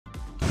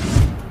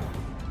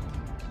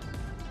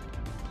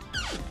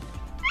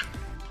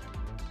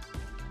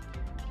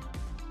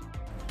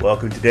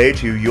Welcome today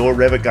to Your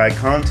Revit Guy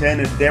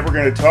content, and today we're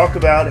going to talk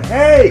about,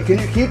 hey, can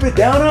you keep it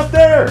down up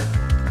there?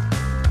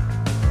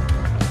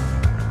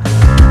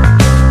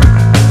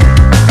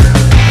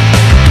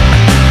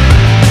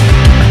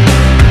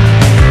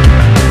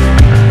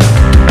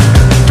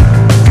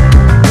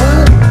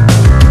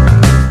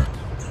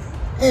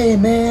 Hey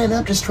man,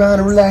 I'm just trying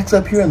to relax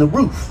up here on the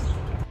roof.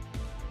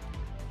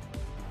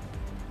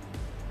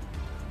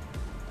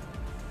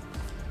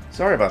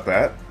 Sorry about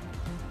that.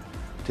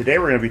 Today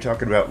we're going to be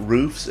talking about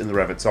roofs in the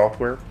Revit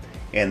software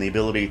and the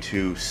ability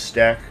to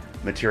stack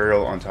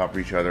material on top of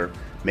each other,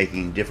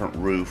 making different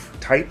roof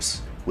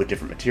types with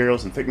different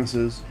materials and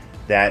thicknesses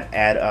that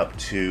add up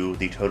to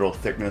the total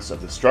thickness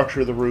of the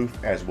structure of the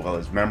roof, as well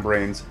as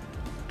membranes,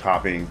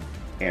 topping,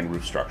 and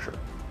roof structure.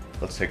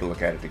 Let's take a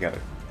look at it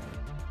together.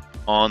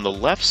 On the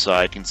left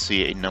side, you can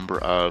see a number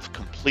of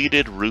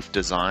completed roof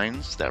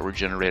designs that were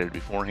generated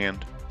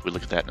beforehand. If we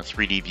look at that in a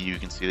 3D view, you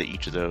can see that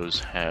each of those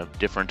have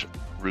different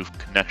roof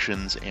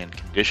connections and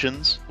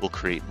conditions. We'll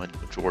create the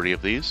majority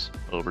of these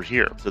over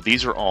here. So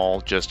these are all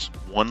just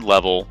one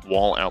level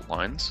wall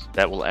outlines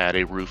that will add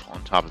a roof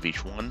on top of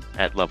each one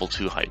at level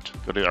 2 height.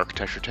 Go to the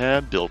Architecture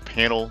tab, Build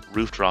Panel,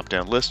 Roof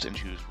drop-down list, and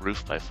choose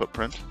Roof by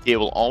Footprint. It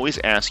will always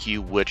ask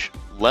you which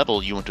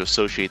level you want to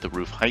associate the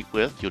roof height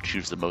with. You'll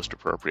choose the most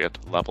appropriate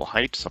level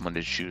height. So I'm going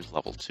to choose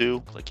level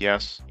 2, click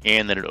yes,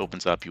 and then it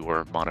opens up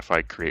your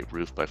Modified Create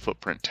Roof by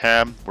Footprint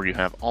tab where you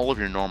have all of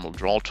your normal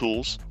draw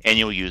tools, and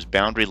you'll use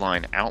boundary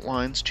line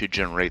outlines to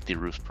generate the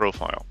roof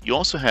profile. You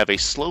also have a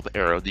slope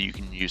arrow that you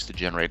can use to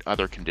generate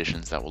other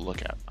conditions that we'll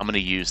look at. I'm going to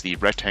use the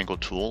rectangle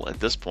tool at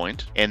this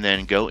point and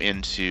then go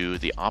into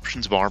the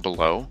options bar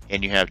below,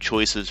 and you have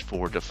choices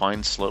for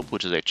define slope,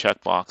 which is a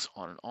checkbox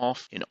on and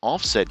off, an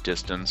offset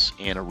distance,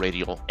 and a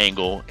radial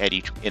angle at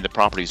each. In the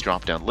properties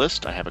drop down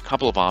list, I have a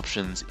couple of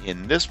options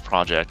in this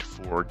project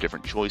for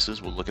different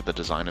choices. We'll look at the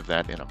design of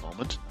that in a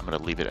moment. I'm going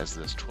to leave it as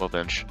this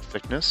 12-inch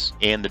thickness,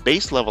 and the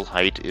base level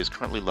height is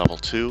currently level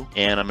 2,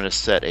 and I'm going to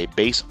set a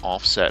base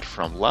offset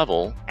from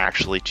level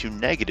actually to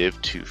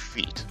 -2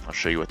 feet. I'll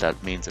show you what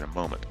that means in a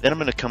moment. Then I'm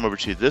going to come over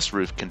to this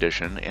roof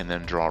condition and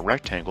then draw a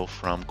rectangle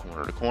from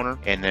corner to corner,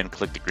 and then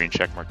click the green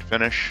check mark to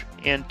finish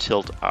and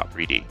tilt up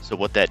 3D. So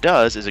what that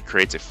does is it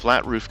creates a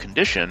flat roof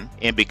condition,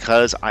 and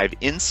because I've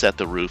inset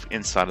the roof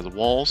inside of the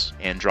walls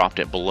and dropped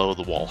it below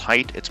the wall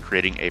height, it's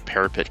creating a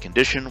parapet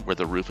condition where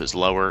the roof is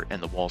lower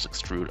and the walls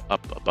extrude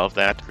up above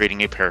that,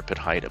 creating a parapet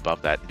height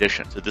above that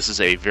condition. So this is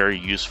a very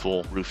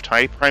useful roof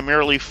type,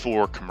 primarily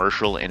for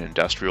commercial and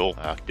industrial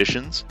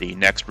conditions. The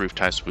next roof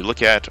types we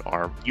look at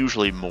are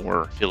usually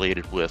more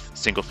affiliated with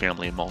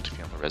single-family and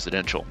multi-family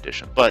residential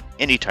condition, but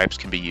any types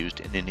can be used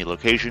in any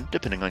location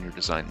depending on your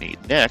design need.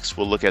 Next,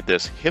 we'll look at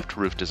this hipped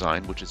roof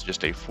design, which is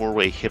just a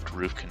 4-way hipped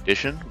roof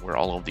condition where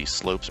all of these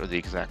slopes are the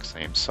exact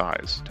same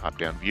size.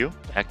 Top-down view.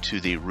 Back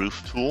to the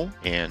roof tool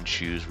and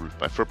choose Roof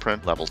by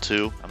Footprint, level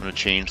 2. I'm going to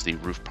change the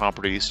roof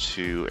properties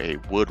to a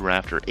wood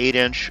rafter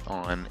 8-inch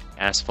on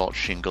asphalt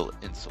shingle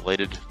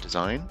insulated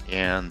design,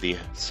 and the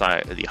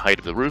height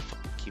of the roof,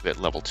 keep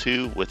it level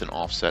 2 with an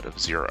offset of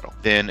 0.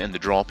 Then in the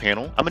draw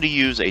panel, I'm going to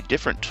use a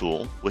different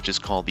tool, which is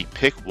called the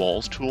Pick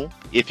Walls tool.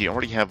 If you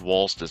already have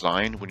walls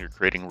designed when you're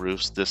creating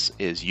roofs, this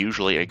is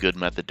usually a good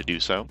method to do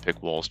so.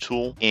 Pick Walls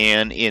tool.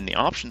 And in the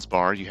options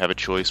bar, you have a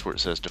choice where it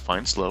says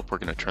Define Slope. We're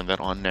going to turn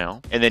that on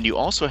now. And then you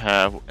also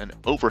have an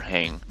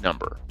overhang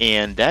number.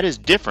 And that is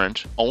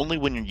different only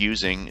when you're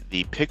using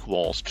the Pick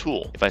Walls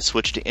tool. If I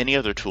switch to any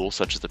other tool,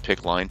 such as the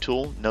Pick Line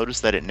tool,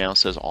 notice that it now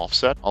says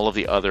Offset. All of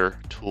the other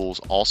tools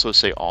also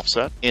say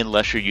Offset,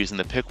 unless you're using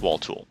the pick wall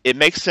tool. It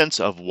makes sense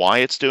of why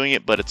it's doing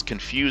it, but it's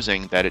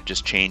confusing that it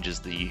just changes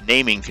the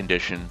naming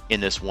condition in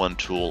this one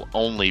tool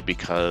only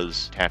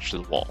because attached to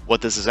the wall.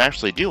 What this is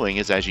actually doing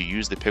is as you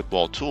use the pick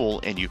wall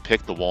tool and you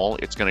pick the wall,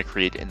 it's going to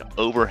create an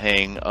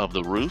overhang of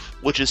the roof,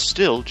 which is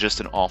still just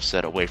an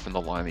offset away from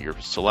the line that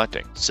you're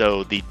selecting.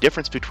 So the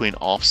difference between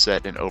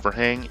offset and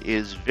overhang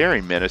is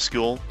very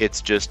minuscule. It's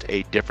just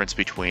a difference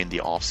between the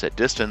offset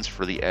distance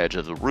for the edge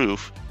of the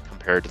roof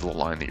compared to the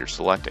line that you're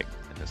selecting.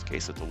 In this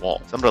case, it's the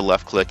wall. So I'm going to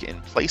left click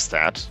and place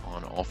that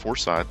on all 4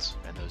 sides,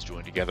 and those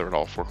join together at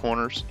all 4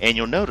 corners. And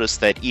you'll notice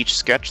that each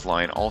sketch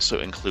line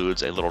also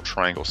includes a little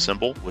triangle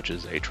symbol, which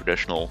is a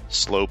traditional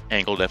slope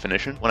angle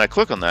definition. When I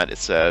click on that, it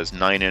says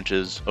 9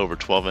 inches over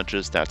 12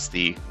 inches. That's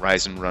the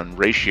rise and run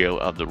ratio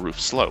of the roof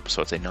slope.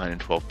 So it's a 9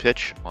 and 12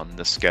 pitch on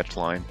this sketch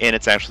line, and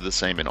it's actually the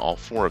same in all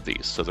 4 of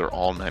these. So they're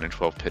all 9 and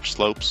 12 pitch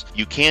slopes.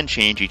 You can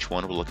change each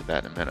one. We'll look at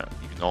that in a minute.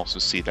 You can also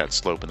see that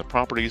slope in the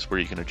properties where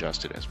you can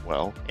adjust it as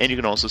well. And you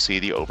can also see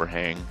the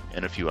overhang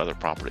and a few other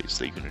properties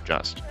that you can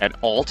adjust. At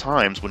all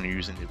times when you're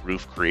using the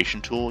roof creation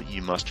tool,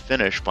 you must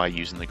finish by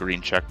using the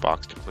green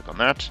checkbox to click on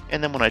that.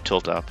 And then when I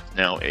tilt up,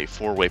 now a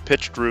 4-way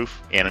pitched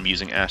roof, and I'm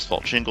using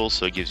asphalt shingles,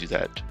 so it gives you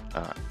that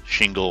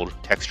shingled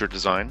texture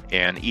design,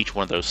 and each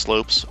one of those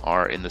slopes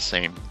are in the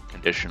same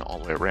condition all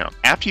the way around.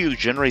 After you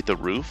generate the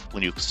roof,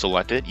 when you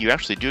select it, you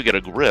actually do get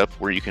a grip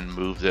where you can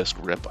move this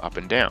grip up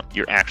and down.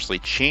 You're actually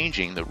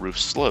changing the roof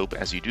slope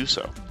as you do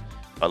so.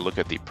 If I look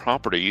at the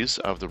properties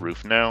of the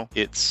roof now,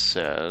 it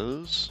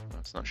says,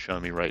 it's not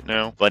showing me right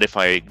now, but if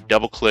I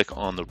double click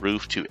on the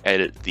roof to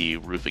edit the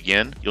roof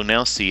again, you'll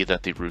now see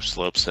that the roof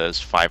slope says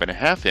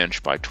 5.5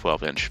 inch by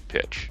 12 inch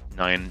pitch.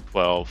 9,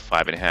 12,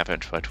 5.5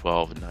 inch by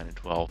 12, and 9 and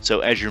 12.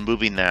 So as you're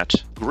moving that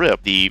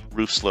grip, the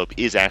roof slope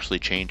is actually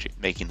changing,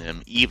 making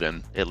them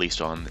even, at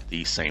least on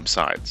the same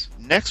sides.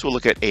 Next, we'll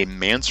look at a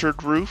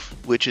mansard roof,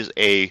 which is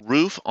a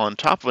roof on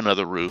top of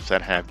another roof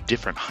that have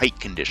different height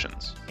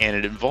conditions. And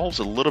it involves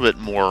a little bit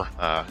more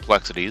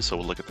complexities, so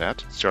we'll look at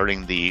that.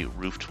 Starting the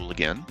roof tool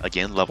again.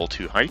 Again, level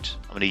 2 height.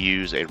 I'm going to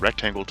use a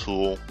rectangle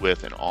tool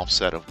with an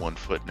offset of 1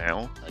 foot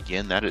now.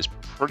 Again, that is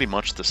pretty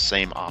much the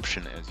same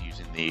option as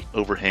using the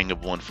overhang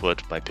of 1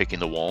 foot by picking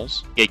the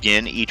walls.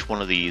 Again, each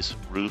one of these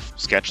roof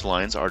sketch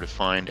lines are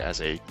defined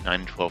as a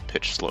 9 and 12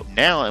 pitch slope.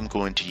 Now I'm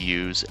going to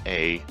use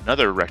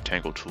another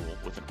rectangle tool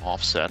with an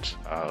offset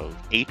of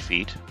 8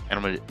 feet, and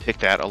I'm going to pick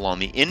that along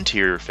the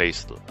interior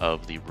face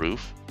of the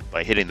roof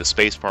by hitting the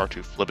spacebar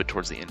to flip it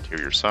towards the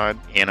interior side.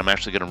 And I'm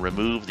actually going to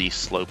remove the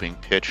sloping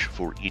pitch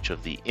for each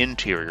of the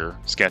interior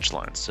sketch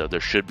lines. So there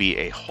should be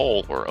a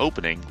hole or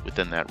opening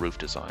within that roof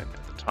design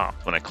at the top.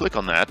 When I click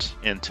on that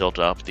and tilt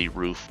up, the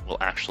roof will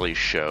actually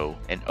show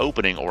an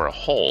opening or a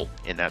hole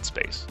in that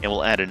space. And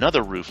we'll add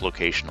another roof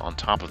location on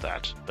top of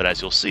that. But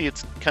as you'll see,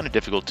 it's kind of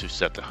difficult to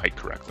set the height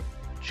correctly.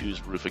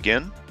 Choose roof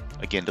again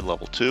to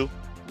level 2,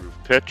 roof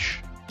pitch,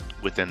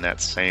 within that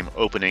same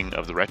opening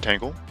of the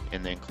rectangle,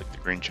 and then click the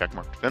green check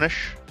mark to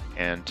finish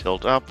and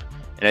tilt up.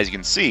 And as you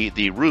can see,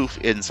 the roof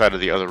inside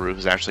of the other roof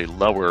is actually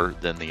lower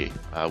than the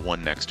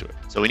one next to it.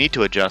 So we need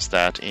to adjust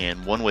that,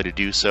 and one way to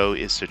do so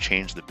is to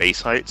change the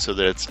base height so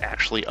that it's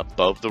actually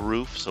above the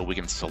roof so we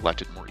can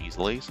select it more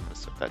easily. So I'm going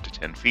to set that to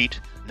 10 feet.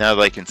 Now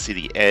that I can see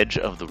the edge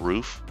of the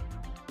roof,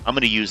 I'm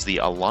going to use the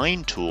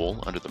Align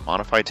tool under the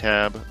Modify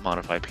tab,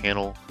 Modify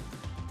panel,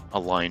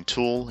 Align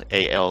tool.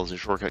 AL is a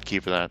shortcut key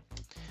for that.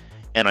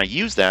 And I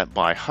use that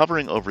by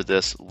hovering over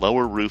this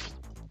lower roof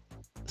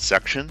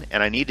section,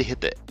 and I need to hit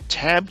the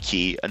tab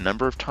key a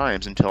number of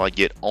times until I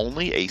get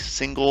only a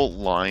single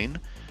line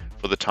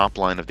for the top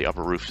line of the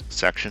upper roof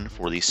section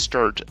for the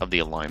start of the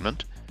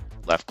alignment.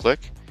 Left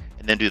click,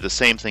 and then do the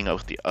same thing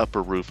with the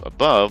upper roof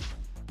above,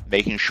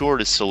 making sure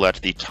to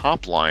select the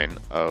top line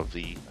of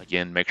the,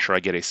 again, make sure I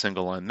get a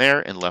single line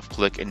there, and left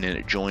click, and then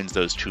it joins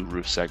those two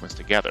roof segments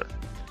together.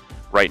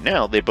 Right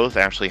now, they both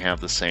actually have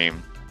the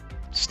same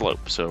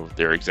slope, so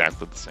they're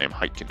exactly the same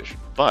height condition.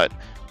 But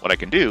what I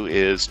can do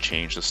is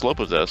change the slope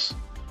of this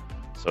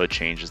so it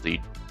changes the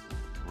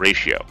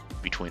ratio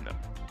between them,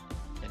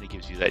 and it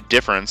gives you that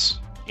difference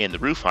in the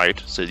roof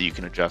height so that you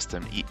can adjust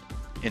them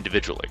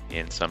individually.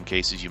 In some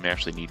cases you may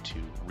actually need to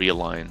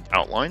realign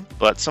outline,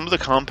 but some of the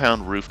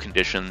compound roof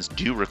conditions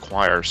do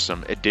require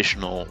some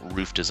additional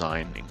roof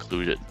design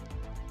included.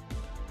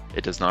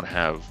 It does not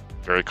have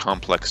very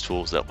complex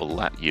tools that will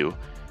let you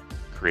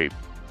create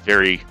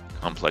very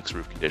complex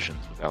roof conditions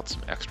without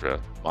some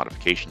extra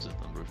modifications of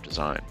the roof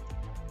design.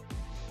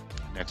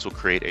 Next, we'll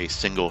create a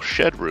single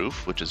shed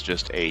roof, which is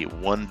just a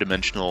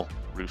one-dimensional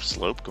roof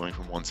slope going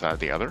from one side to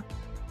the other,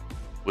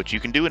 which you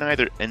can do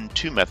in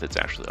two methods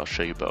actually. I'll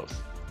show you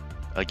both.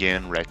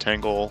 Again,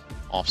 rectangle,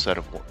 offset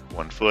of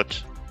 1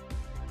 foot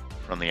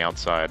from the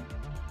outside.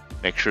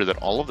 Make sure that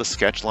all of the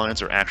sketch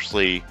lines are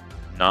actually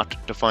not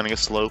defining a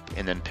slope,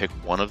 and then pick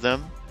one of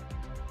them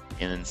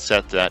and then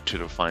set that to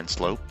define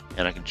slope.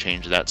 And I can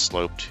change that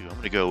slope to, I'm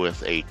going to go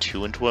with a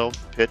 2 and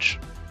 12 pitch,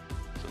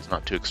 so it's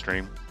not too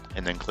extreme.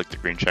 And then click the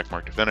green check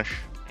mark to finish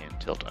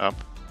and tilt up.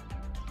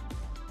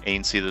 And you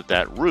can see that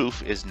that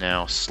roof is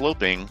now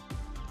sloping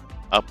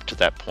up to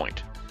that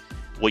point.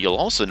 What you'll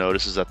also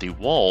notice is that the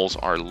walls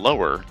are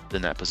lower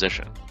than that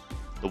position.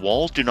 The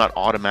walls do not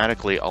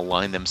automatically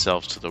align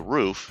themselves to the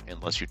roof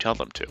unless you tell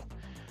them to.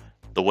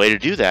 The way to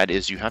do that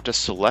is you have to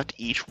select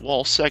each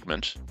wall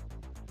segment,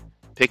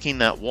 picking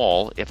that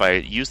wall. If I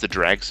use the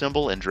drag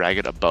symbol and drag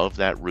it above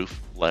that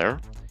roof layer,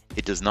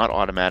 it does not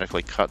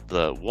automatically cut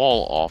the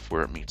wall off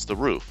where it meets the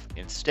roof.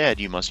 Instead,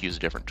 you must use a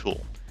different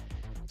tool.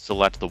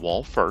 Select the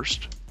wall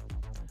first,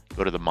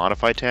 go to the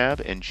Modify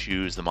tab and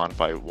choose the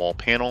Modify Wall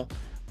panel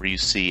where you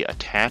see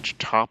Attach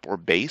Top or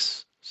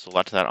Base.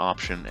 Select that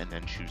option and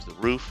then choose the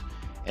roof,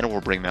 and it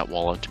will bring that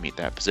wall up to meet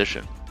that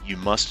position. You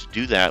must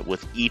do that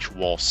with each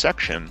wall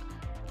section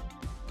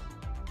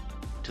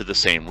to the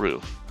same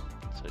roof.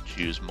 So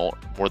choose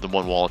more than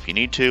one wall if you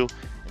need to,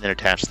 and then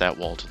attach that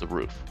wall to the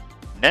roof.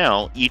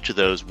 Now each of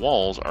those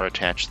walls are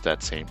attached to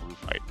that same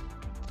roof height.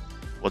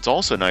 What's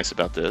also nice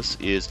about this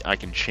is I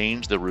can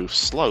change the roof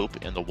slope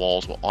and the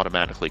walls will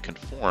automatically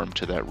conform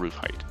to that roof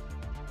height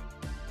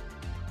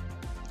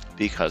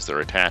because they're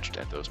attached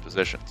at those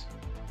positions.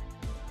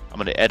 I'm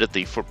going to edit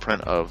the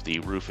footprint of the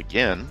roof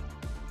again,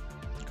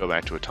 go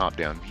back to a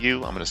top-down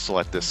view. I'm going to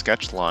select this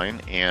sketch line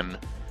and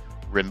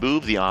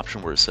remove the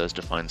option where it says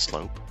define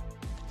slope.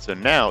 So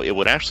now it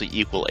would actually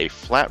equal a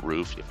flat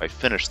roof if I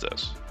finish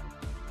this.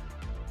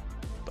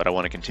 But I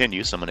want to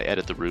continue, so I'm going to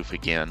edit the roof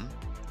again.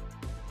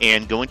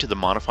 And going to the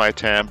Modify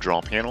tab,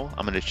 Draw panel,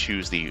 I'm going to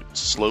choose the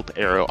Slope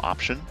Arrow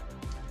option.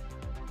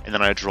 and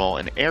then I draw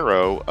an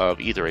arrow of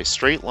either a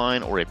straight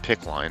line or a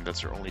pick line.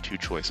 That's your only two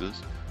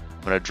choices.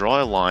 I'm going to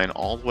draw a line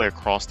all the way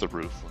across the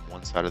roof from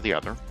one side to the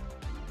other,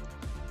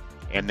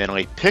 and then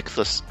I pick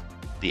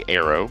the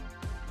arrow,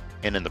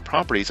 and in the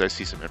properties I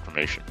see some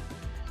information.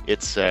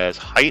 It says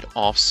height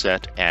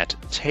offset at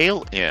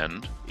tail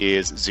end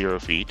is 0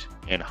 feet,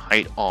 and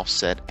height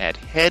offset at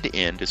head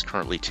end is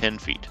currently 10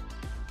 feet.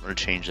 I'm going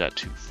to change that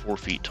to 4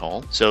 feet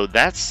tall. So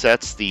that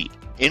sets the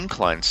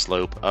incline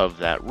slope of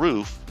that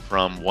roof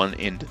from one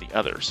end to the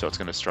other. So it's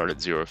going to start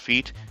at 0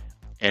 feet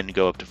and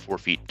go up to 4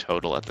 feet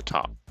total at the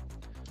top.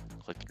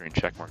 Click the green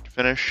check mark to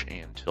finish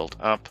and tilt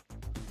up.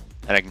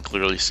 And I can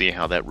clearly see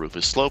how that roof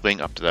is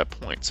sloping up to that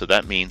point. So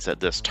that means that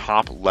this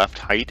top left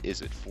height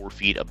is at 4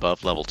 feet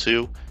above level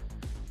 2.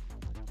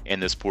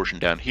 And this portion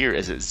down here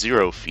is at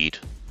 0 feet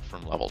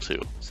from level 2.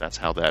 So that's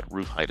how that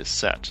roof height is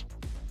set.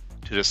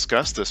 To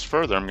discuss this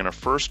further, I'm going to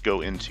first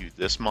go into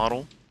this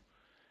model,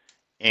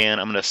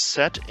 and I'm going to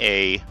set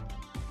a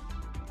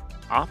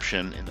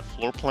option in the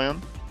floor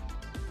plan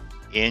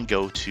and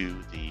go to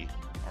the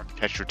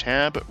architecture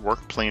tab,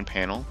 work plane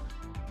panel,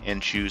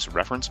 and choose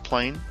reference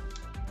plane.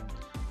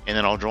 And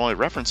then I'll draw a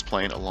reference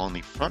plane along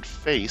the front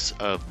face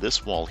of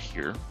this wall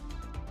here.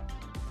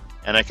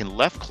 And I can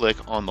left click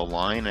on the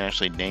line and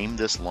actually name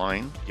this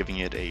line, giving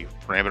it a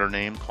parameter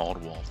name called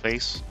wall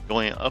face.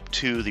 Going up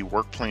to the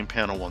work plane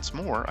panel once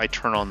more, I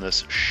turn on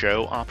this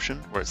show option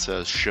where it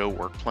says show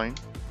work plane.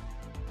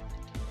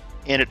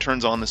 And it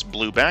turns on this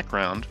blue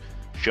background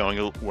showing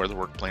where the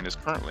work plane is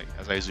currently.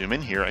 As I zoom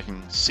in here, I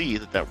can see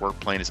that that work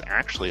plane is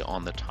actually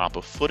on the top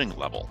of footing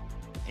level.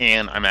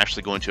 And I'm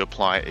actually going to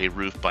apply a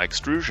roof by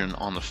extrusion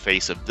on the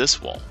face of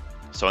this wall.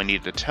 So I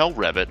need to tell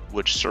Revit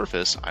which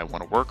surface I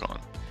want to work on.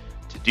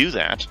 To do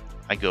that,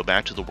 I go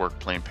back to the work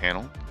plane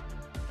panel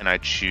and I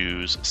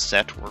choose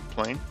set work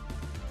plane,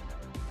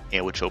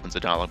 and which opens a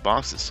dialog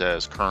box that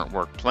says current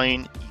work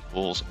plane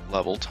equals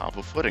level top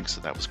of footing. So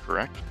that was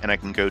correct. And I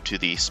can go to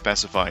the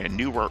specify a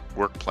new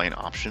work plane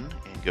option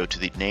and go to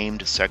the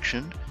named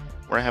section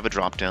where I have a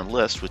drop down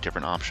list with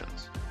different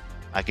options.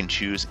 I can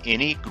choose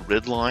any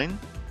grid line,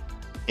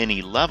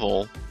 any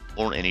level,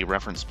 or any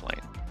reference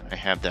plane. And I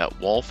have that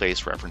wall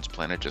face reference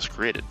plane I just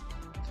created.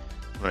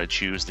 I'm going to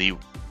choose the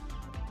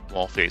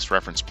wall face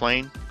reference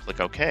plane, click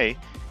OK,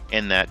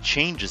 and that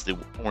changes the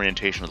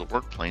orientation of the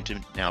work plane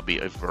to now be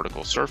a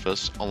vertical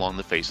surface along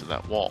the face of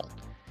that wall.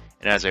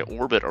 And as I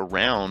orbit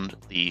around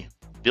the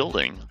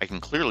building, I can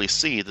clearly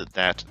see that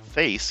that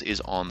face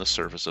is on the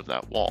surface of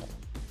that wall.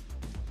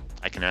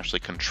 I can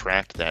actually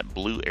contract that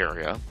blue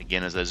area.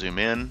 Again, as I zoom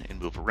in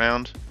and move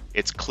around,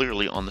 it's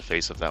clearly on the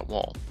face of that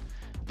wall.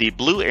 The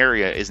blue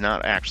area is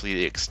not actually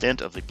the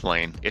extent of the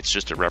plane, it's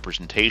just a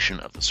representation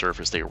of the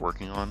surface that you're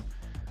working on.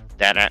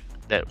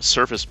 That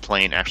surface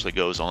plane actually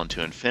goes on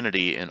to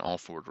infinity in all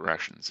four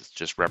directions. It's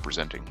just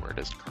representing where it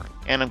is currently.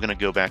 And I'm going to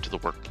go back to the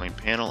work plane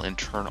panel and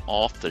turn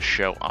off the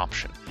show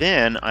option.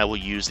 Then I will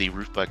use the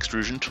roof by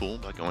extrusion tool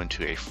by going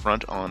to a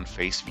front on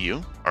face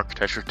view,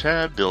 architecture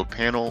tab, build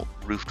panel,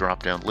 roof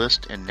drop down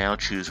list, and now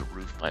choose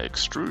roof by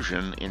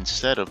extrusion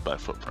instead of by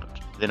footprint.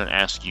 Then it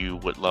asks you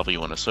what level you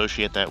want to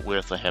associate that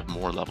with. I have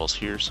more levels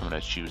here, so I'm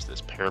going to choose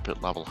this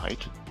parapet level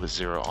height with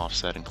 0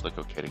 offset and click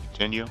OK to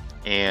continue.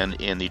 And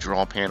in the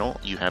draw panel,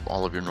 you have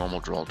all of your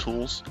normal draw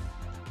tools.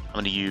 I'm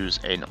going to use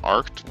an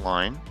arced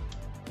line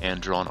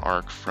and draw an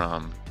arc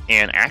from,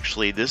 and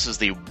actually this is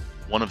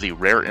one of the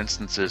rare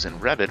instances in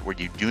Revit where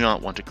you do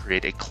not want to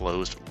create a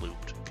closed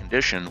looped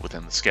condition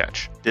within the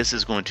sketch. This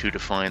is going to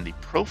define the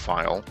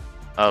profile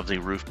of the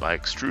roof by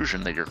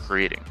extrusion that you're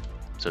creating.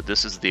 So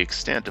this is the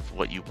extent of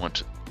what you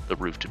want the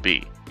roof to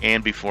be.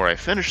 And before I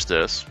finish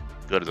this,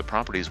 go to the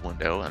properties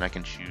window and I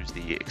can choose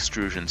the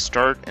extrusion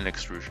start and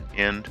extrusion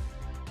end.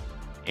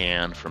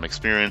 And from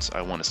experience,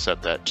 I want to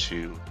set that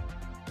to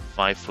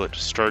 5 foot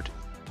start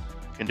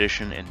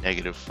condition and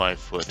 -5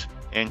 foot,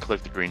 and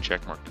click the green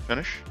check mark to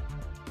finish.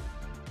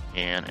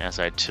 And as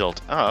I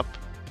tilt up,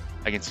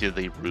 I can see that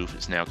the roof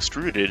is now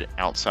extruded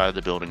outside of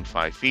the building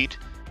 5 feet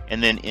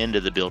and then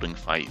into the building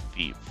 5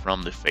 feet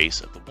from the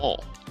face of the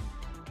wall.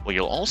 What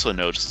you'll also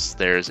notice is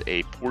there's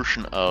a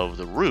portion of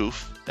the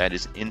roof that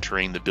is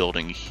entering the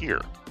building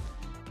here.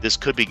 This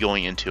could be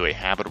going into a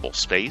habitable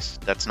space.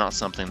 That's not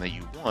something that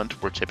you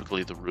want, where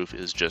typically the roof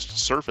is just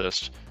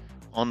surfaced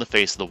on the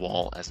face of the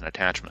wall as an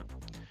attachment.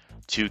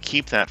 To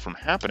keep that from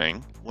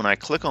happening, when I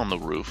click on the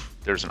roof,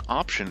 there's an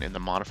option in the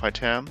Modify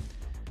tab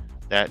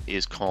that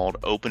is called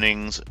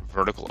Openings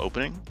Vertical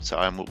Opening. So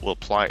I will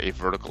apply a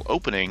vertical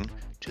opening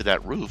to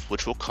that roof,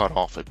 which will cut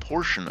off a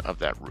portion of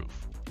that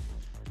roof.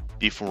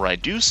 Before I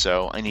do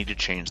so, I need to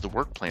change the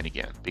work plane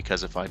again,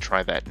 because if I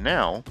try that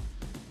now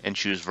and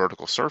choose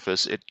vertical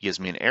surface, it gives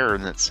me an error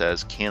that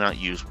says cannot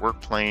use work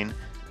plane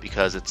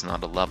because it's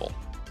not a level.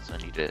 So I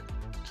need to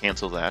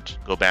cancel that,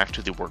 go back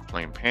to the work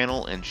plane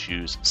panel and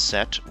choose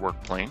set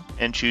work plane,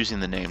 and choosing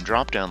the name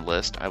drop down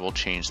list, I will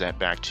change that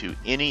back to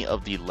any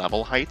of the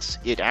level heights.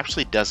 It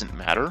actually doesn't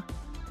matter,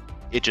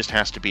 it just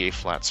has to be a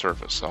flat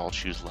surface, so I'll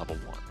choose level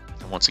 1.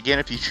 And once again,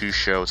 if you choose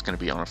show, it's going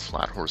to be on a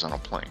flat horizontal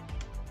plane.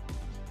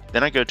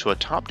 Then I go to a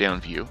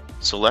top-down view,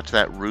 select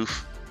that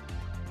roof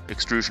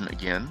extrusion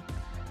again,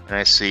 and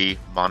I see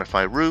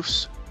modify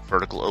roofs,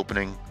 vertical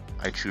opening.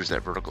 I choose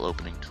that vertical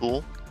opening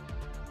tool.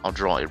 I'll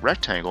draw a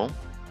rectangle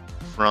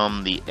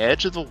from the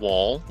edge of the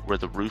wall where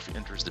the roof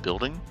enters the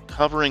building,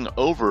 covering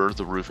over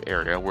the roof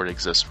area where it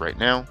exists right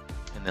now,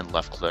 and then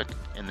left click,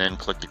 and then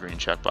click the green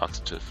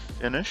checkbox to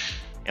finish.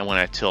 And when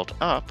I tilt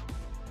up,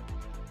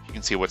 you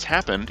can see what's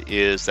happened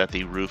is that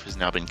the roof has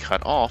now been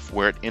cut off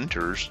where it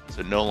enters, so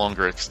it no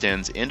longer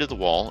extends into the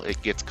wall.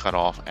 It gets cut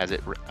off as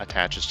it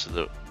attaches to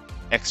the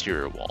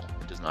exterior wall.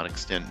 It does not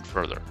extend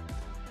further.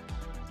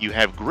 You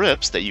have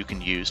grips that you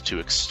can use to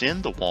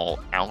extend the wall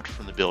out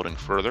from the building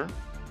further.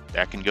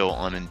 That can go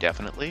on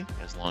indefinitely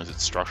as long as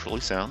it's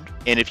structurally sound.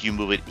 And if you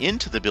move it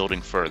into the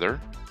building further,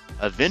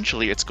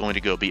 eventually it's going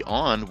to go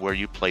beyond where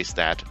you place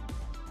that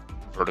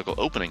vertical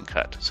opening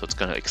cut. So it's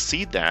going to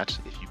exceed that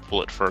if you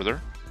pull it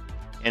further,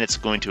 and it's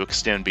going to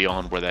extend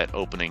beyond where that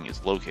opening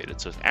is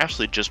located. So it's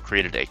actually just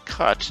created a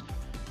cut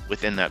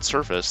within that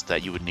surface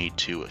that you would need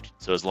to it.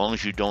 So as long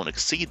as you don't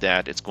exceed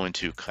that, it's going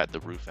to cut the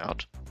roof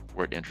out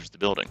where it enters the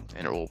building,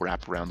 and it will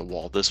wrap around the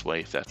wall this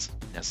way if that's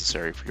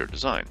necessary for your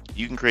design.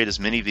 You can create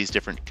as many of these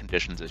different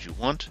conditions as you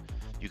want.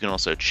 You can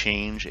also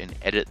change and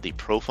edit the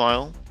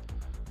profile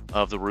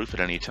of the roof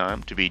at any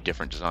time to be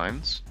different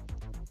designs.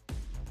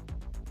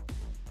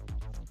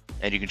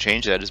 And you can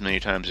change that as many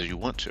times as you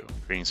want to,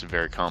 creating some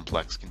very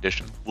complex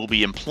conditions. We'll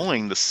be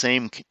employing the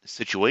same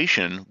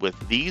situation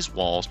with these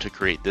walls to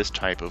create this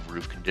type of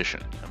roof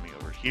condition. Coming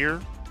over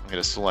here, I'm going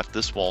to select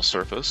this wall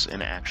surface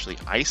and actually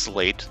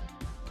isolate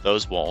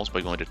those walls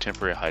by going to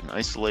temporary hide and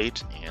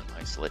isolate and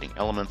isolating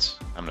elements.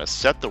 I'm going to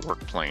set the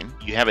work plane.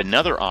 You have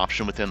another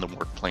option within the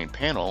work plane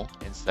panel.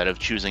 Instead of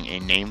choosing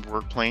a named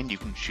work plane, you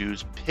can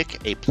choose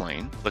pick a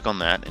plane. Click on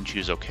that and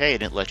choose OK,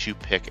 and it lets you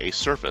pick a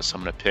surface.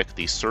 I'm going to pick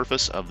the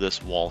surface of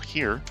this wall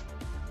here.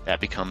 That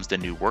becomes the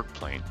new work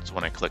plane. So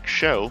when I click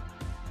show,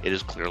 it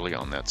is clearly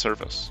on that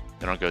surface.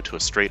 Then I'll go to a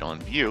straight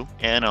on view,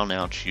 and I'll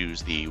now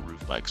choose the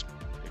roof by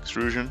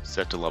extrusion,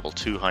 set to level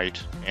 2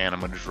 height, and I'm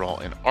going to draw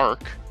an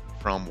arc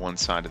from one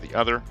side to the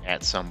other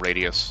at some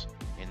radius,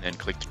 and then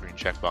click the green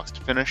checkbox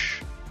to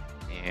finish.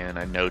 And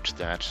I note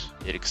that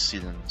it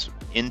extends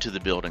into the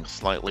building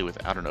slightly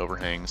without an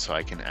overhang, so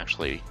I can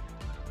actually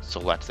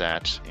select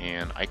that,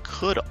 and I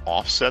could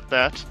offset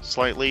that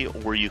slightly,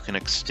 or you can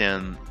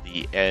extend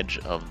the edge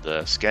of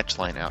the sketch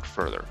line out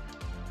further.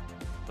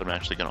 But I'm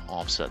actually going to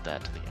offset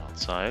that to the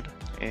outside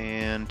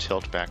and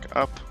tilt back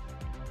up.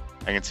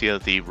 I can see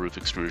that the roof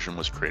extrusion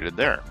was created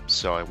there.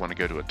 So I want to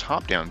go to a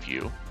top-down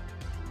view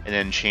and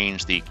then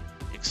change the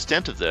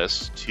extent of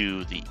this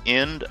to the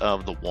end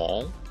of the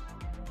wall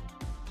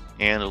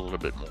and a little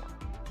bit more.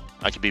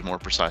 I could be more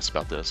precise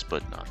about this,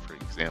 but not for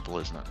example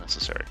is not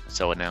necessary.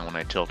 So now when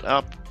I tilt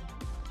up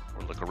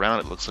or look around,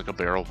 it looks like a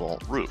barrel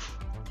vault roof.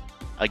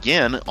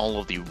 Again, all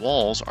of the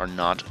walls are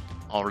not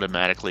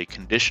automatically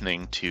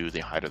conditioning to the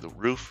height of the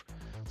roof.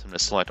 So I'm going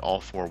to select all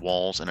 4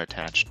 walls and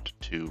attached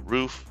to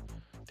roof,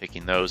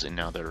 picking those, and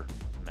now they're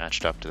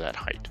matched up to that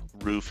height.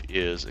 Roof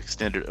is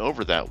extended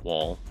over that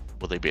wall.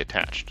 Will they be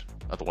attached?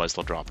 Otherwise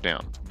they'll drop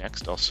down.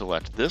 Next, I'll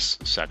select this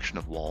section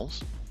of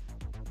walls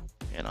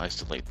and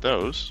isolate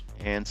those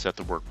and set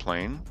the work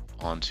plane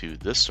onto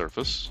this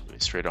surface, a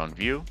straight on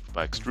view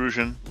by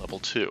extrusion level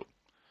 2.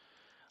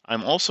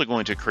 I'm also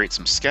going to create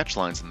some sketch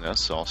lines in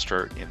this, so I'll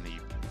start in the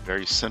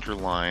very center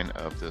line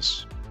of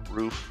this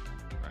roof,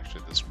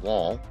 actually this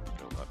wall,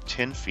 go up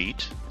 10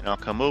 feet, and I'll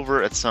come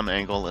over at some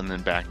angle and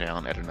then back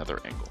down at another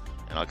angle.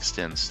 And I'll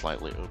extend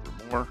slightly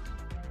over more.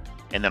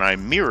 And then I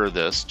mirror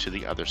this to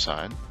the other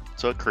side,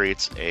 so it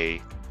creates a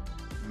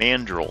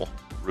mandrel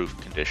roof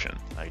condition.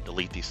 I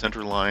delete the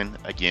center line,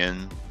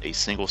 again, a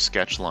single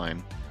sketch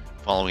line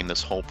following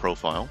this whole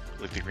profile.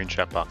 Click the green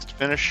checkbox to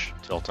finish,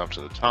 tilt up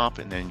to the top,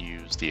 and then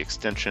use the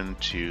extension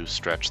to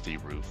stretch the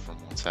roof from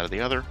one side to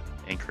the other,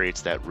 and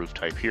creates that roof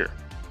type here.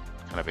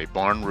 Kind of a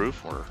barn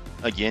roof, or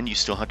again, you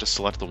still have to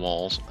select the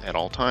walls at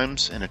all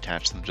times and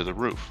attach them to the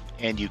roof.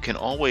 And you can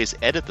always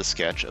edit the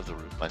sketch of the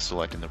roof by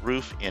selecting the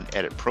roof and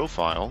edit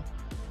profile.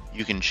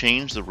 You can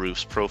change the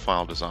roof's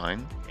profile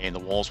design, and the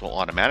walls will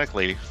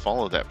automatically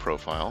follow that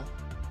profile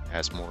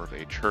as more of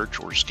a church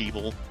or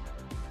steeple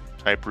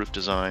type roof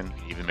design.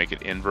 You can even make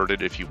it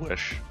inverted if you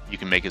wish. You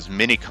can make as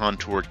many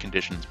contoured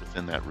conditions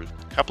within that roof.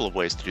 A couple of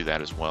ways to do that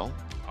as well.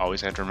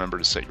 Always have to remember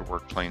to set your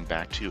work plane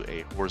back to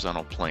a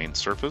horizontal plane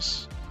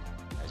surface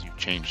as you've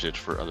changed it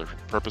for other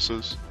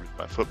purposes. Roof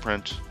by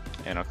footprint,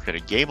 and I'll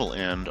create a gable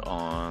end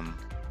on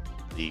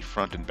the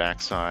front and back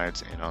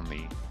sides, and on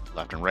the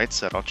left and right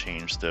side I'll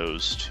change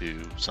those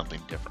to something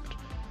different.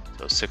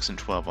 So 6 and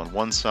 12 on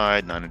one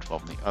side, 9 and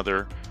 12 on the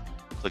other.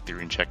 Click the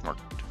green check mark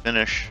to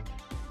finish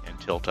and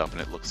tilt up,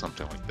 and it looks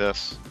something like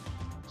this.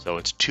 So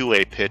it's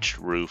 2A pitched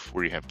roof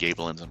where you have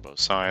gable ends on both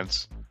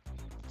sides.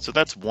 So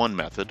that's one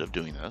method of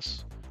doing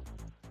this.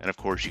 And of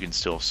course you can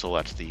still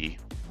select the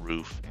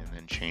roof and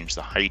then change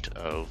the height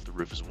of the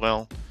roof as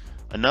well.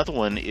 Another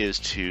one is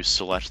to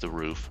select the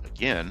roof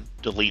again,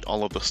 delete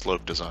all of the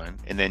slope design,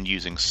 and then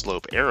using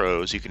slope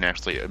arrows, you can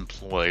actually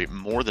employ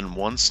more than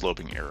one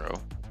sloping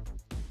arrow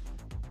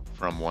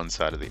from one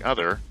side to the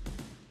other,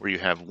 where you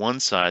have one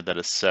side that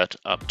is set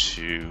up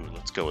to,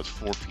 let's go with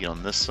 4 feet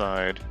on this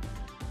side,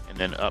 and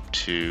then up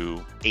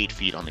to 8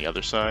 feet on the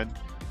other side.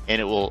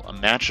 And it will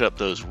match up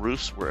those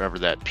roofs wherever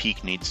that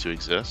peak needs to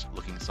exist,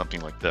 looking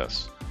something like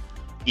this.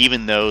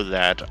 Even though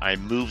that I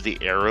move the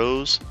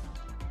arrows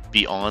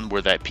beyond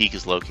where that peak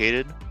is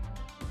located,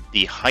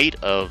 the height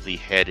of the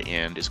head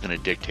end is going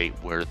to dictate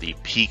where the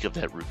peak of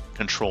that roof,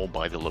 controlled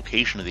by the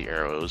location of the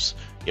arrows,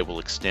 it will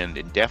extend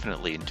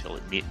indefinitely until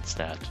it meets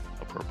that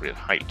appropriate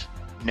height.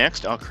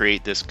 Next, I'll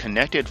create this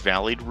connected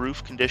valleyed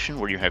roof condition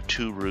where you have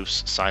two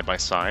roofs side by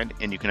side,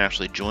 and you can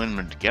actually join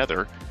them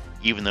together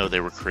even though they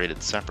were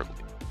created separately.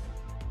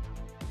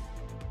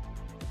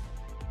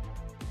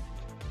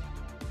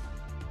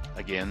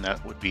 Again,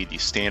 that would be the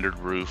standard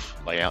roof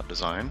layout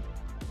design.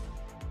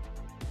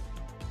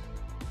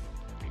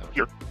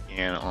 Here.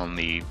 And on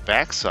the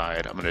back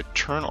side, I'm going to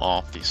turn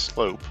off the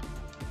slope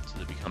so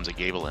that it becomes a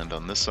gable end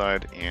on this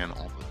side, and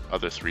all the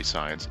other three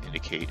sides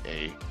indicate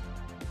a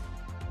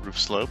roof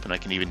slope, and I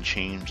can even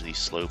change the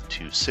slope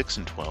to 6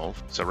 and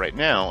 12. So right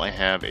now I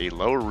have a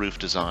lower roof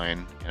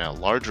design and a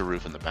larger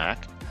roof in the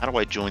back. How do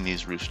I join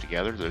these roofs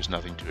together? There's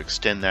nothing to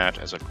extend that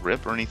as a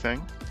grip or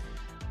anything.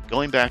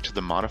 Going back to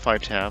the Modify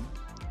tab,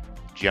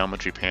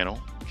 Geometry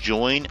panel,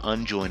 Join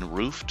Unjoin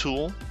Roof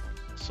tool,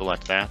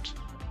 select that.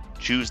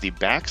 Choose the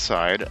back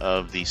side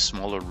of the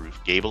smaller roof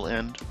gable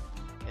end,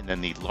 and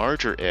then the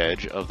larger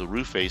edge of the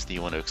roof face that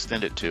you want to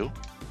extend it to,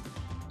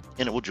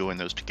 and it will join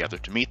those together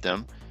to meet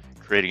them,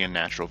 creating a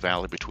natural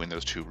valley between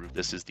those two roofs.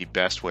 This is the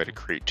best way to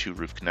create two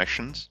roof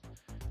connections.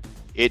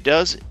 It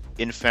does,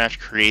 in fact,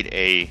 create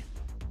a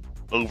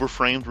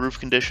overframed roof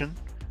condition.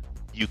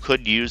 You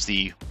could use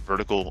the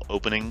vertical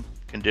opening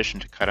condition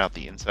to cut out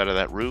the inside of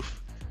that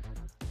roof,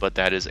 but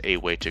that is a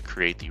way to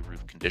create the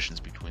roof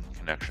conditions between the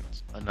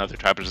connections. Another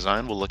type of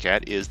design we'll look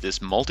at is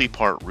this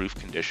multi-part roof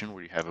condition,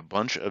 where you have a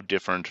bunch of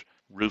different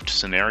roofed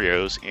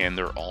scenarios and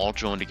they're all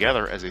joined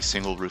together as a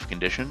single roof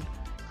condition,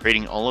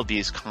 creating all of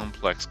these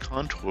complex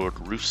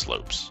contoured roof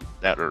slopes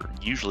that are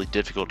usually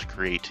difficult to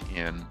create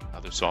in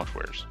other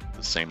softwares.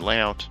 The same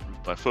layout,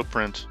 roof by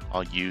footprint.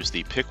 I'll use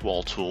the pick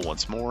wall tool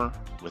once more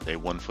with a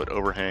 1 foot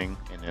overhang,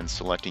 and then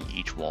selecting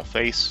each wall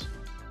face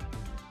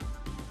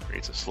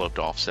creates a sloped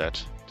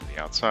offset to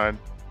the outside.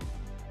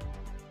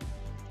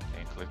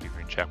 And click the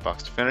green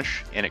checkbox to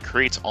finish, and it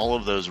creates all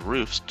of those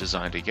roofs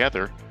designed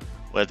together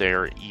where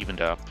they're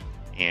evened up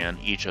and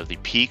each of the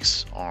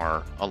peaks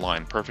are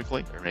aligned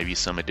perfectly. There may be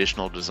some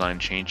additional design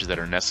changes that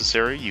are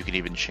necessary. You can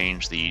even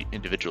change the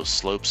individual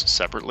slopes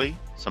separately.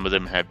 Some of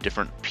them have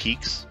different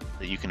peaks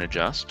that you can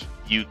adjust.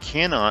 You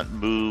cannot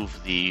move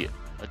the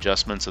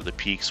adjustments of the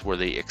peaks where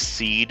they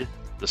exceed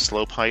the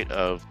slope height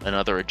of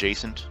another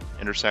adjacent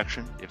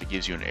intersection. If it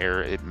gives you an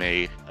error, it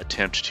may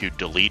attempt to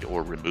delete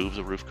or remove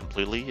the roof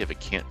completely if it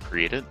can't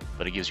create it,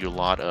 but it gives you a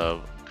lot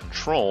of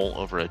control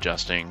over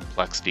adjusting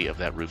complexity of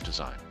that roof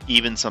design.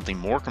 Even something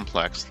more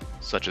complex,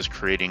 such as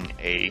creating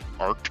a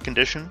arced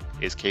condition,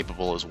 is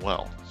capable as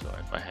well. So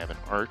if I have an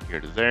arc here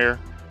to there,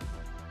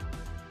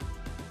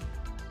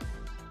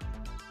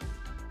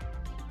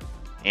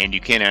 and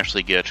you can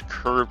actually get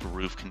curved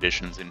roof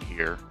conditions in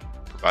here,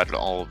 provided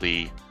all of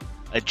the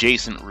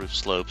adjacent roof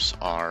slopes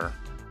are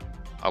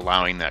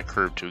allowing that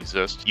curve to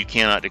exist. You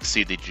cannot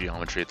exceed the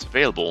geometry that's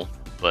available,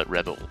 but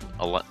Revit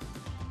will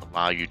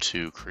allow you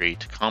to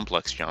create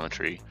complex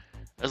geometry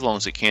as long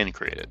as it can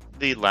create it.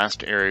 The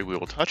last area we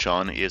will touch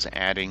on is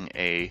adding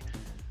a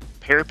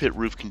parapet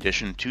roof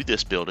condition to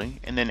this building,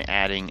 and then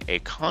adding a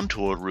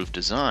contoured roof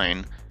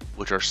design,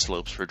 which are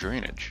slopes for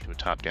drainage. To a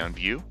top-down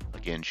view,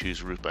 again,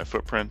 choose roof by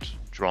footprint,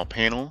 draw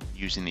panel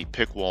using the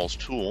pick walls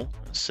tool,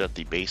 set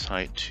the base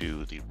height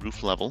to the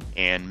roof level,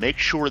 and make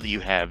sure that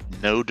you have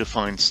no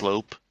defined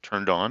slope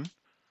turned on,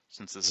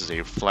 since this is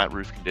a flat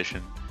roof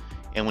condition.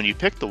 And when you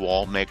pick the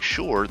wall, make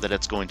sure that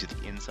it's going to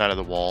the inside of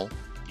the wall.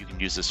 You can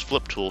use this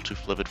flip tool to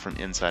flip it from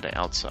inside to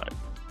outside.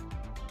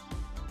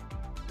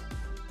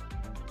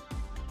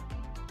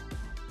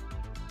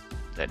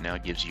 That now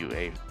gives you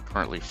a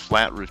currently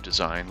flat roof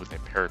design with a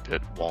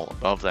parapet wall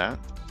above that.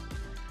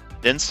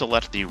 Then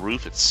select the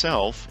roof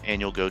itself,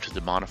 and you'll go to the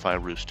Modify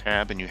Roofs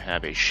tab, and you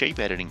have a shape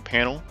editing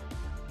panel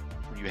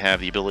where you have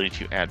the ability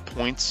to add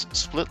points,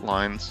 split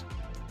lines,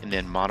 and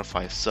then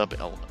modify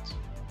sub-elements.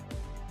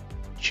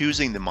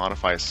 Choosing the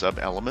Modify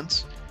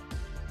Sub-Elements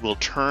will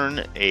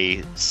turn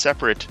a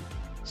separate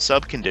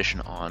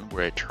sub-condition on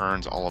where it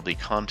turns all of the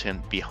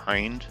content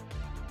behind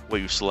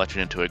what you've selected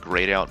into a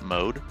grayed out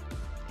mode,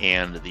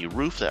 and the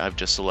roof that I've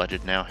just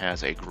selected now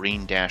has a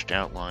green dashed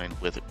outline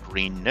with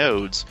green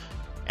nodes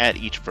at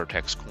each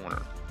vertex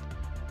corner.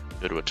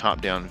 Go to a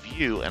top-down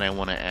view, and I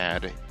want to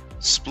add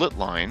split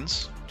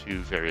lines to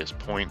various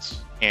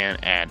points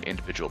and add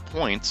individual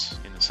points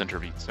in the center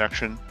of each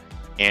section.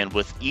 And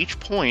with each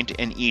point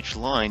and each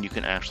line, you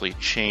can actually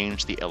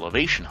change the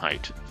elevation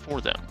height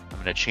for them. I'm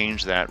going to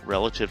change that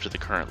relative to the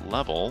current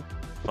level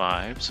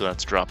 5, so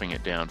that's dropping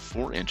it down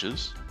 4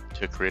 inches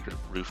to create a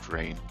roof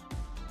drain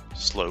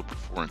slope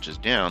 4 inches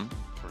down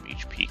from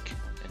each peak.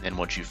 And then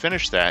once you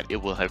finish that,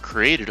 it will have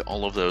created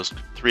all of those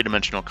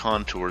three-dimensional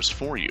contours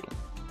for you.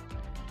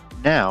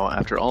 Now,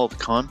 after all of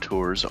the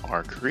contours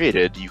are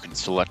created, you can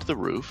select the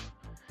roof,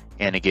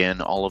 and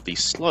again, all of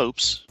these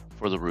slopes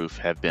for the roof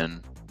have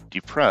been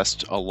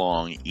depressed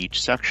along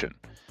each section.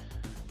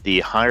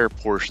 The higher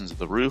portions of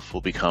the roof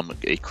will become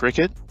a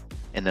cricket,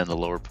 and then the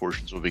lower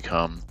portions will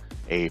become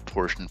a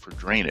portion for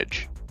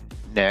drainage.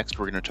 Next,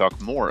 we're going to talk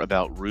more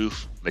about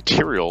roof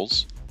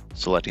materials.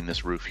 Selecting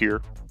this roof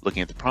here,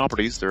 looking at the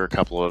properties, there are a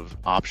couple of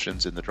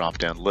options in the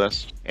drop-down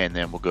list, and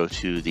then we'll go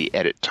to the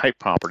edit type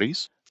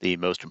properties. The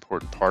most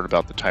important part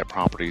about the type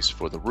properties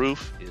for the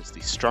roof is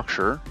the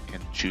structure,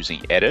 and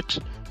choosing edit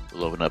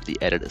will open up the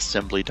edit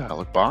assembly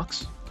dialog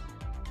box.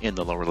 In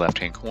the lower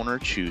left-hand corner,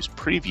 choose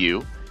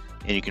preview,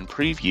 and you can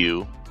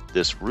preview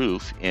this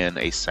roof in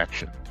a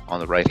section. On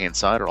the right-hand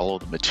side are all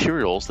of the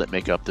materials that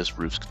make up this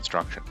roof's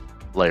construction.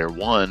 Layer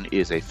 1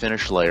 is a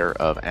finished layer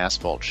of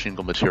asphalt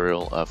shingle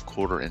material of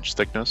 1/4 inch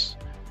thickness.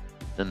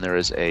 Then there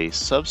is a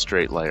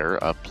substrate layer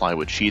of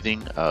plywood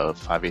sheathing of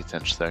 5/8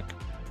 inch thick.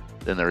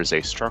 Then there is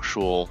a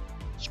structural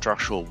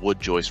wood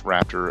joist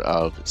rafter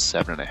of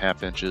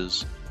 7.5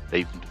 inches that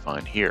you can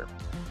define here.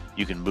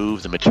 You can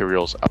move the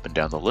materials up and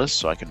down the list,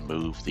 so I can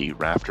move the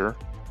rafter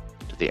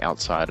to the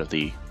outside of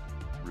the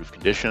roof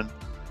condition.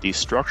 The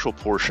structural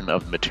portion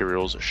of the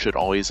materials should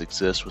always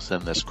exist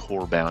within this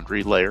core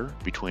boundary layer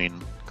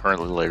between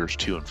currently layers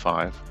 2 and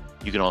 5.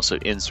 You can also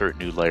insert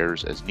new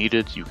layers as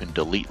needed. You can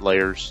delete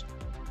layers,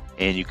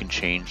 and you can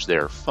change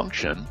their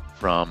function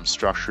from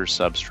structure,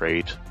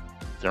 substrate,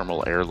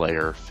 thermal air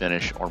layer,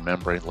 finish, or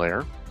membrane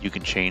layer. You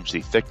can change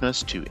the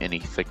thickness to any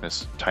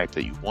thickness type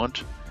that you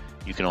want.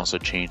 You can also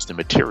change the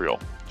material.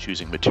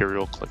 Choosing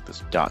material, click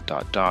this ...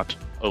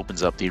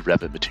 opens up the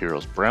Revit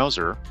materials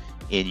browser,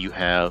 and you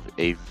have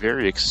a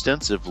very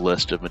extensive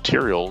list of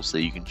materials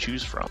that you can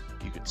choose from.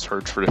 You can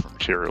search for different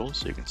materials.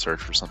 So you can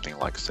search for something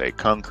like, say,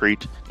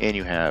 concrete, and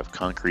you have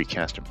concrete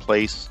cast in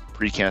place,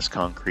 precast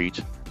concrete,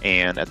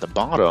 and at the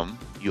bottom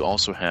you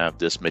also have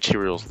this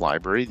materials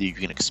library that you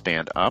can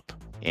expand up,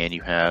 and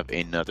you have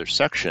another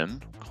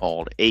section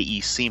called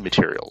AEC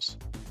materials.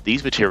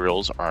 These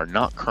materials are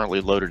not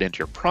currently loaded into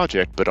your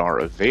project, but are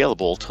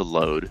available to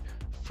load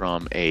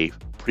from a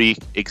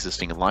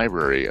pre-existing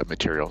library of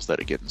materials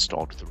that get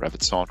installed with the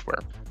Revit software.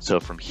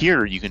 So from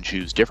here, you can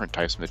choose different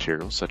types of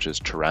materials, such as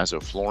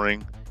terrazzo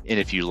flooring. And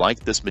if you like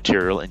this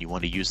material and you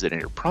want to use it in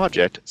your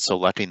project,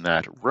 selecting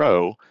that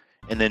row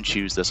and then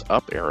choose this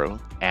up arrow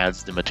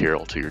adds the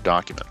material to your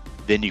document.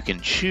 Then you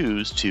can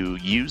choose to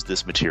use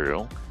this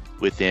material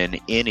within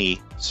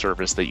any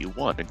surface that you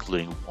want,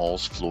 including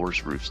walls,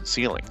 floors, roofs, and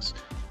ceilings,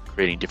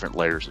 creating different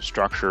layers of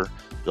structure,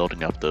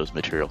 building up those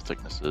material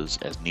thicknesses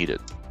as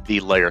needed. The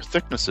layer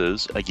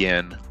thicknesses,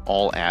 again,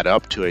 all add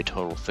up to a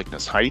total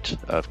thickness height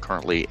of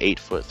currently 8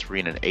 foot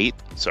 8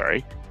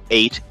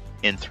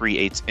 and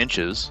 3/8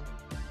 inches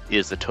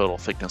is the total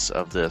thickness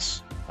of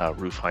this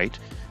roof height.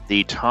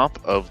 The top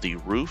of the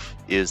roof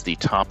is the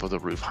top of the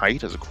roof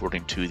height as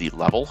according to the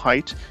level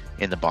height,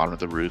 and the bottom of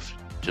the roof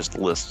just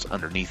lists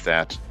underneath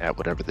that at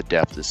whatever the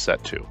depth is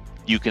set to.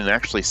 You can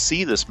actually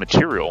see this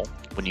material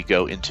when you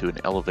go into an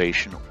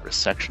elevation or a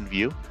section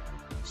view.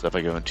 So if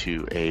I go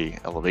into a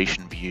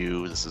elevation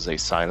view, this is a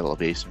side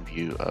elevation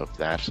view of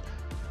that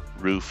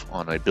roof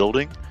on a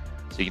building.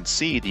 So you can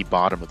see the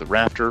bottom of the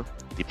rafter,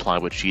 the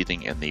plywood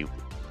sheathing, and the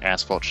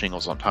asphalt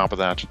shingles on top of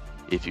that.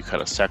 If you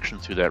cut a section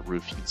through that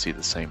roof, you can see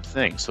the same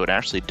thing. So it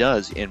actually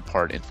does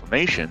impart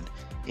information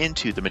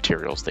into the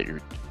materials that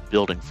you're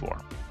building for.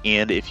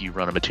 And if you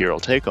run a material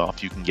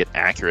takeoff, you can get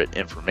accurate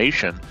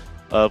information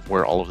of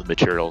where all of the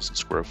materials and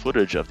square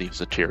footage of these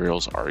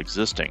materials are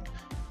existing.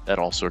 That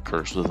also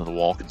occurs within the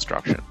wall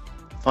construction.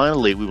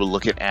 Finally, we will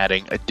look at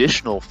adding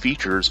additional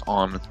features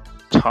on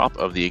top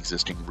of the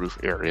existing roof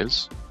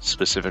areas,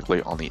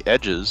 specifically on the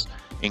edges,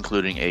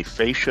 including a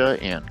fascia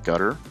and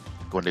gutter.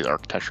 Going to the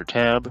Architecture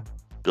tab,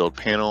 Build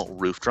Panel,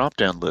 Roof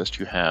drop-down list,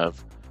 you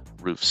have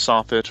roof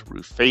soffit,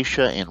 roof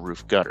fascia, and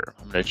roof gutter.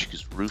 I'm going to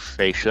choose roof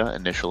fascia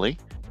initially,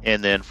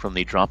 and then from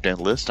the drop-down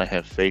list I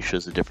have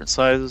fascias of different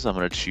sizes. I'm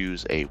going to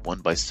choose a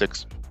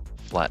 1x6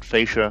 flat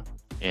fascia,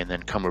 and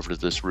then come over to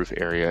this roof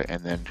area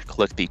and then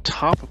click the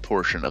top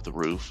portion of the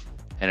roof,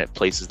 and it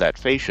places that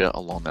fascia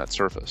along that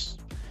surface.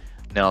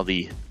 Now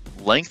the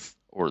length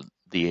or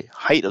the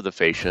height of the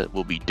fascia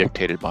will be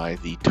dictated by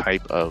the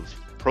type of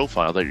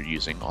profile that you're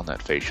using on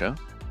that fascia,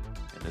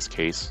 in this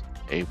case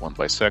a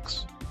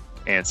 1x6,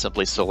 and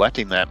simply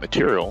selecting that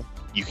material,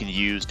 you can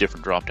use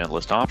different drop-down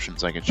list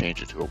options. I can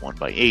change it to a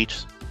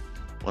 1x8,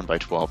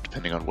 1x12,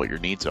 depending on what your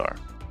needs are.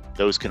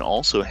 Those can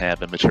also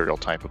have a material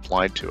type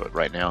applied to it.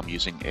 Right now I'm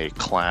using a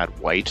clad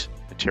white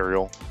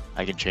material.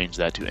 I can change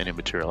that to any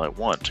material I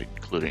want,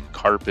 including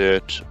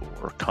carpet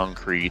or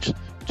concrete. It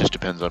just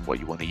depends on what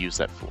you want to use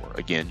that for.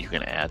 Again, you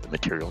can add the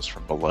materials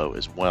from below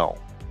as well.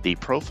 The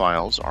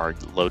profiles are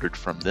loaded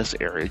from this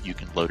area. You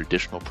can load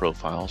additional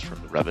profiles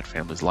from the Revit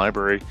Families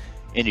library,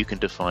 and you can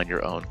define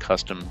your own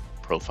custom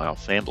profile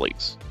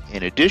families.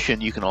 In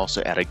addition, you can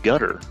also add a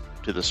gutter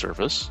to the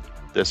surface.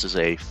 This is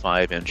a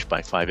 5"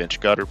 by 5"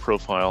 gutter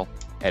profile.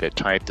 Edit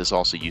type, this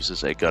also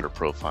uses a gutter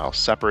profile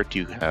separate.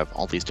 You have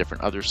all these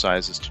different other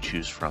sizes to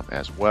choose from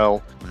as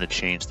well. I'm going to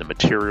change the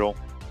material.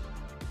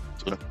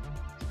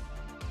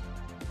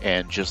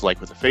 And just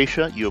like with the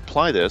fascia, you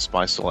apply this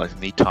by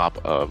selecting the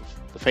top of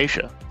the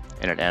fascia,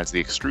 and it adds the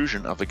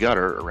extrusion of the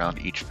gutter around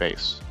each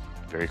face,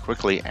 very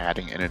quickly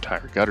adding an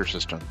entire gutter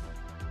system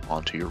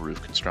onto your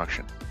roof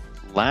construction.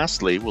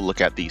 Lastly, we'll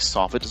look at the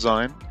soffit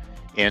design,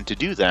 and to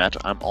do that,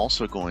 I'm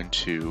also going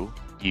to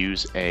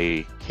use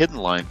a hidden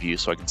line view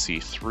so I can see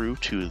through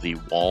to the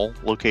wall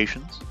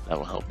locations. That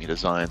will help me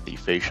design the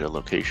fascia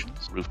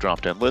locations. Roof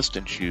drop-down list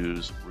and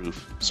choose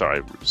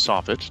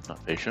soffit,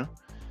 not fascia.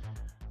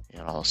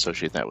 And I'll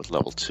associate that with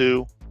level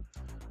 2.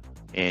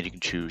 And you can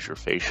choose your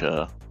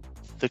fascia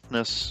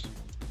thickness,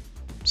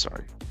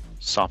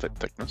 soffit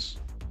thickness.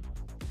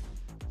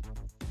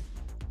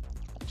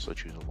 Also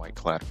choose a white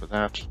clad for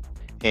that.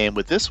 And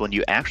with this one,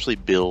 you actually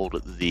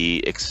build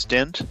the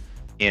extent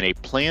in a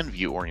plan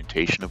view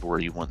orientation of where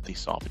you want the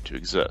soffit to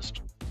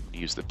exist.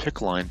 Use the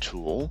pick line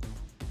tool,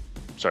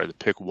 the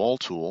pick wall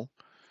tool,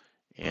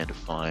 and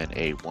define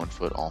a 1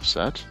 foot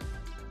offset.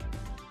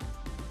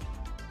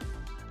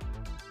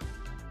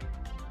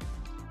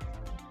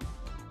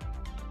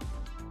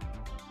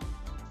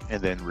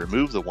 And then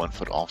remove the 1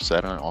 foot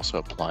offset and also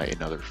apply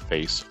another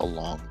face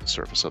along the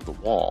surface of the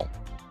wall.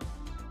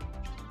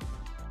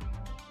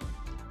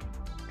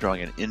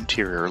 Drawing an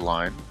interior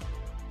line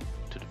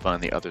to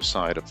define the other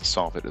side of the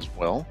soffit as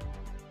well.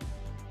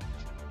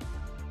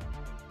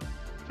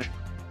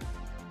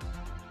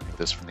 With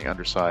this from the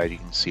underside, you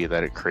can see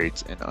that it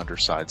creates an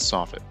underside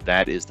soffit.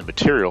 That is the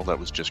material that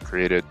was just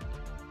created,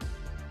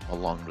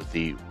 along with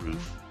the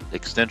roof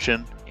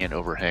extension and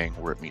overhang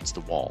where it meets the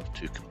wall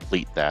to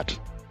complete that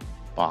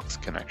box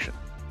connection.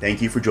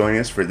 Thank you for joining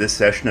us for this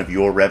session of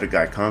Your Revit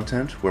Guy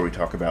content, where we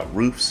talk about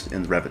roofs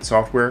in the Revit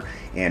software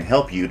and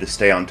help you to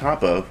stay on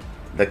top of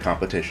the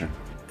competition.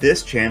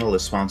 This channel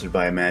is sponsored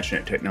by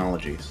Imaginet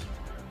Technologies.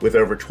 With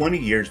over 20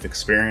 years of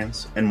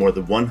experience and more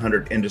than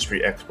 100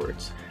 industry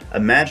experts,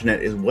 Imaginet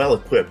is well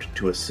equipped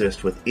to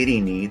assist with any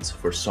needs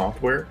for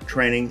software,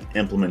 training,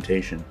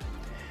 implementation,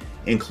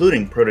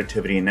 including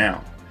Productivity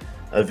Now,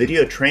 a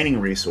video training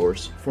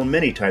resource for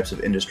many types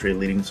of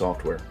industry-leading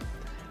software.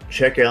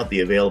 Check out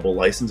the available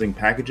licensing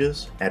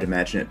packages at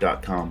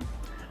Imaginet.com.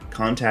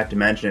 Contact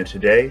Imaginet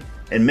today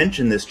and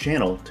mention this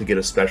channel to get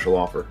a special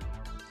offer.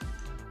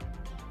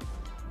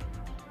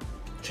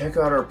 Check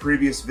out our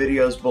previous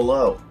videos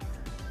below.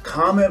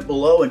 Comment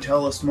below and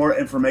tell us more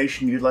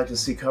information you'd like to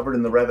see covered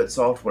in the Revit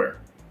software.